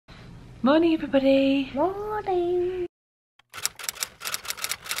Morning, everybody. Morning.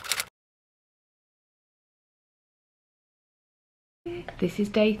 This is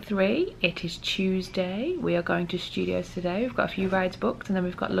day 3. It is Tuesday. We are going to studios today. We've got a few rides booked and then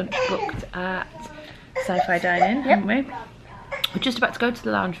we've got lunch booked at Sci-Fi Dining, haven't we? We're just about to go to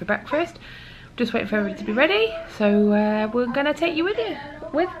the lounge for breakfast. Just waiting for everybody to be ready. So we're gonna take you with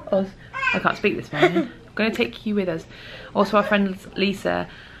us. I can't speak this morning. We're gonna take you with us. Also, our friends Lisa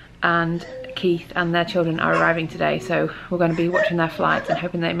and Keith and their children are arriving today, so we're going to be watching their flights and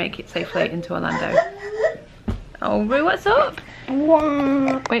hoping they make it safely into Orlando. Oh, Roo, what's up?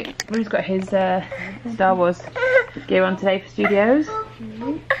 Yeah. Wait, Roo's got his Star Wars gear on today for studios.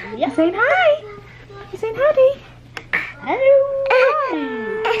 Yeah. You saying hi? You saying howdy?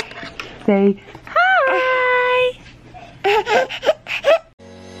 Hello. Say hi.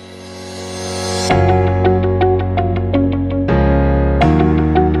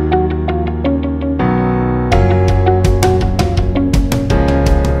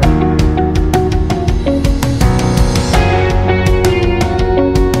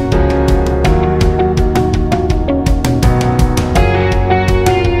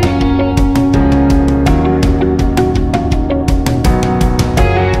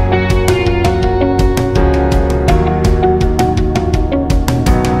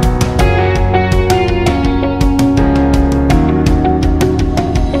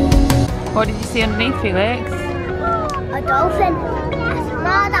 What did you see underneath, Felix? A dolphin. A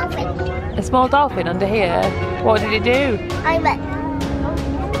small dolphin. A small dolphin under here? What did it do? I went.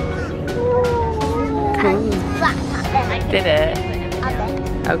 Ooh. Did it?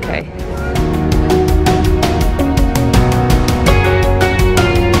 Okay.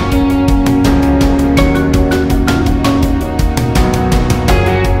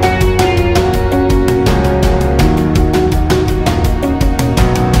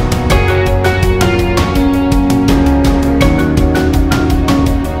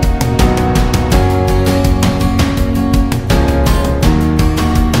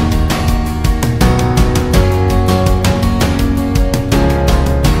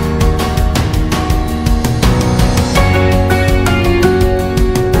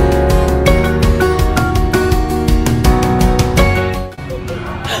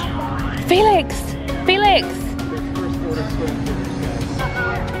 Felix!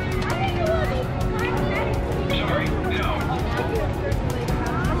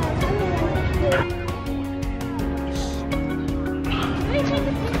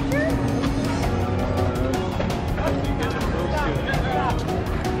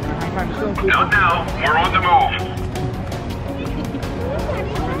 Not now, we're on the move.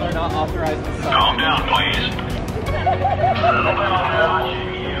 Are not authorized to sign. Calm down, please.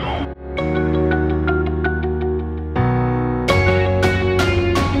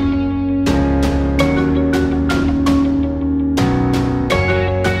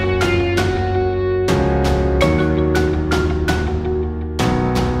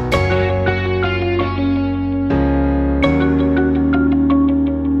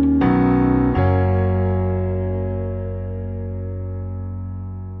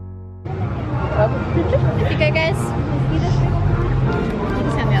 You go, guys. You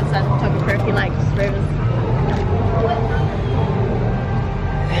can stand me outside and photographer if you like.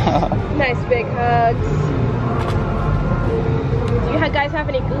 Nice big hugs. Do you guys have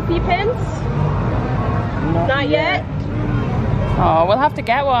any Goofy pins? Not yet. Oh, we'll have to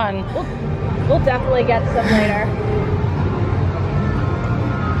get one. We'll definitely get some later.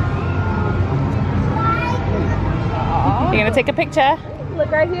 You gonna take a picture?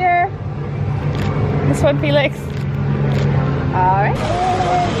 Look right here. This one, Felix. All right.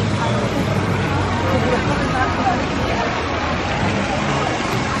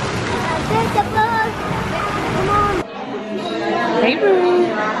 Hey, Roo.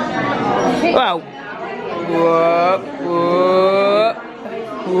 Hey. Wow. Whoop, whoop,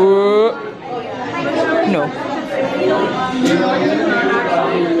 whoop. No.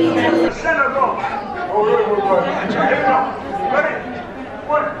 Center go. Ready?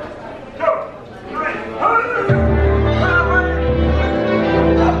 1, 2, 3.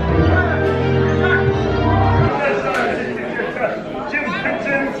 Jim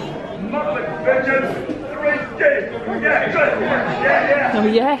Pinson's Muppet Vengeance 3D. Yeah, good. Yeah. Oh,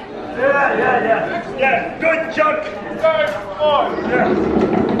 yeah? Yeah. Good, Chuck. Nice one. Yeah.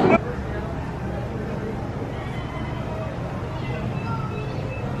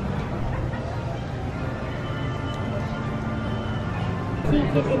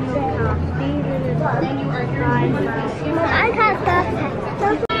 I can't stop.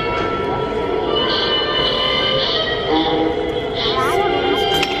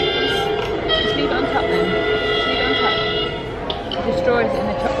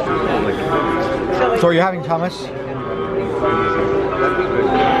 are you having, Thomas?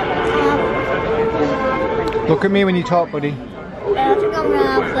 Look at me when you talk, buddy. I think I'm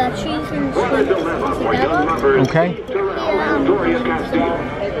gonna have cheese and sweet together. Okay.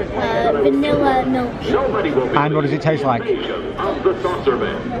 Vanilla milk. And what does it taste like?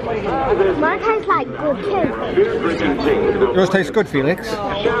 Mine tastes like good too. Yours tastes good, Felix?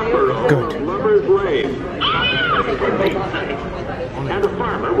 Good. And a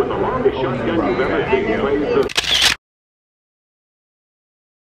farmer with the longest shotgun you've ever seen plays the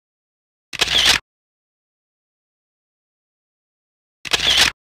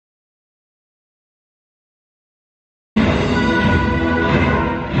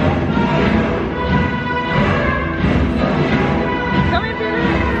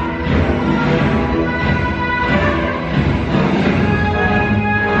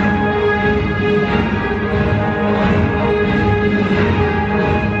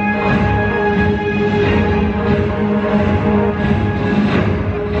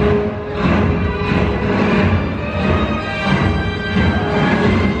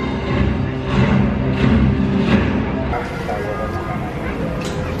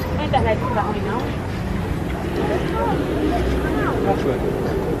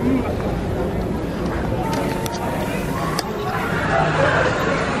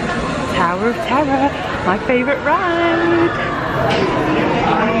Tower of Terror, my favourite ride.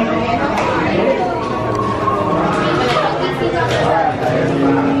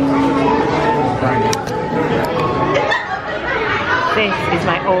 This is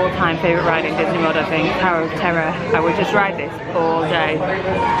my all-time favourite ride in Disney World, I think. Tower of Terror. I would just ride this all day.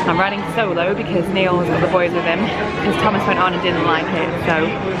 I'm riding solo because Neil's got the boys with him, because Thomas went on and didn't like it, so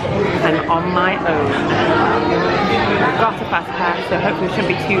I'm on my own. I've got a fast pass, so hopefully it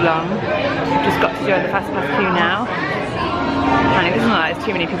shouldn't be too long. Just got to join the fast pass queue now. And it doesn't look like there's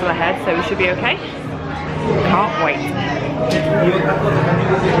too many people ahead, so we should be okay. Can't wait.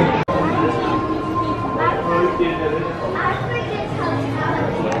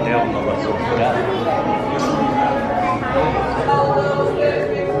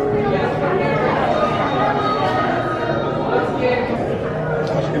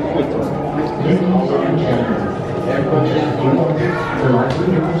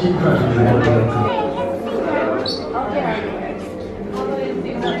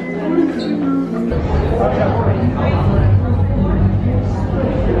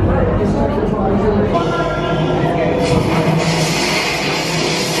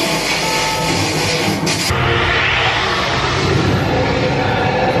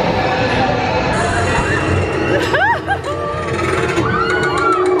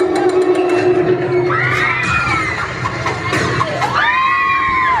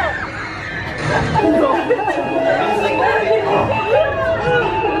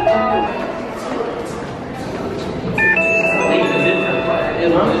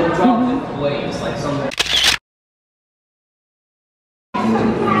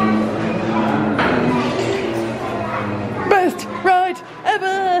 Best ride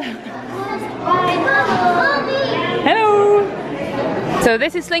ever! Hello! So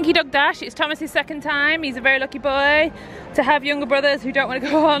this is Slinky Dog Dash. It's Thomas's second time. He's a very lucky boy to have younger brothers who don't want to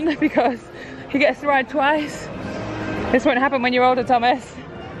go on because he gets to ride twice. This won't happen when you're older, Thomas.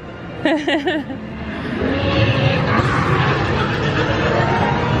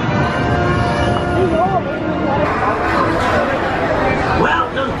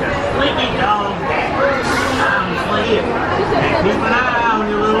 Welcome to Slinky Dog Dash. I'm Slim. Keep an eye on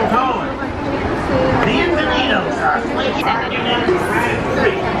your little toy. Bienvenidos are Slinky Dog Dash.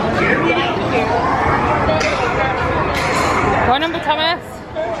 What number, Thomas?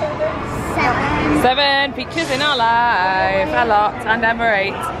 7 pictures in our life. A lot. And number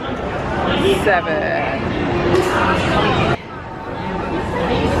 8. 7.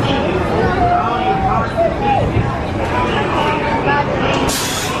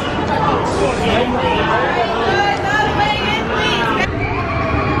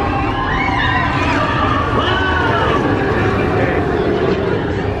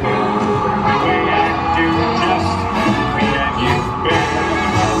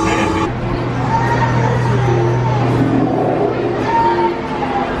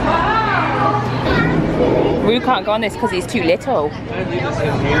 We can't go on this because he's too little. Which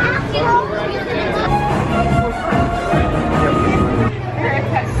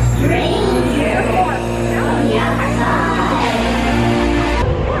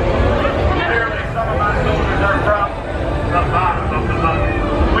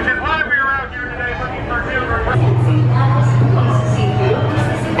is why we are out here today looking for children.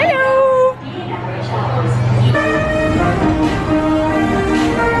 Hello!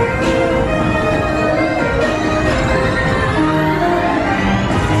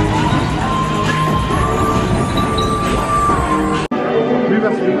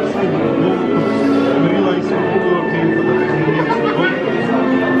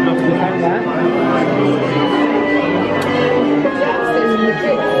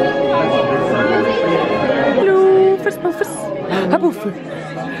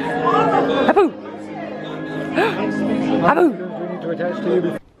 Abu! Abu! We need to attach to you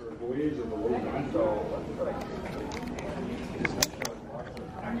before.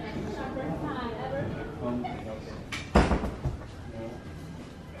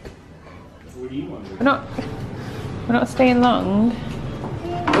 We're not staying long.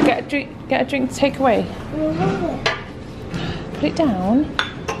 We'll get a drink to take away. Put it down.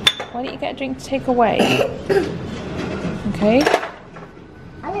 Why don't you get a drink to take away? Okay?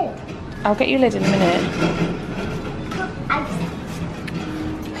 I'll get you a lid in a minute.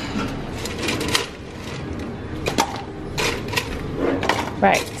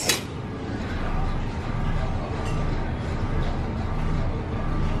 Right.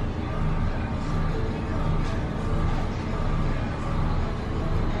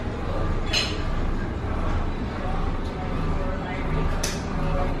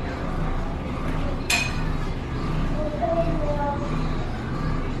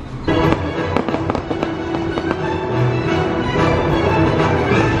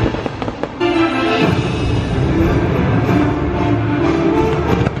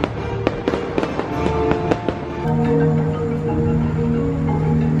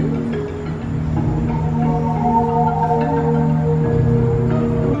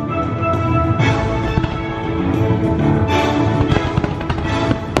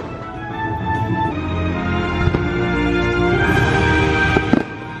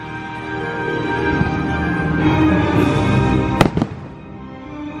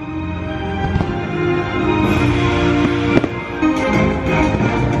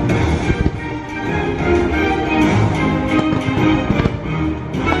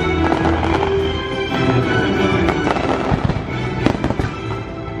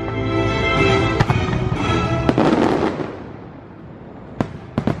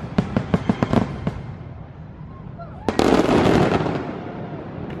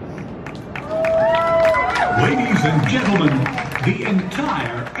 Ladies and gentlemen, the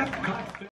entire Epcot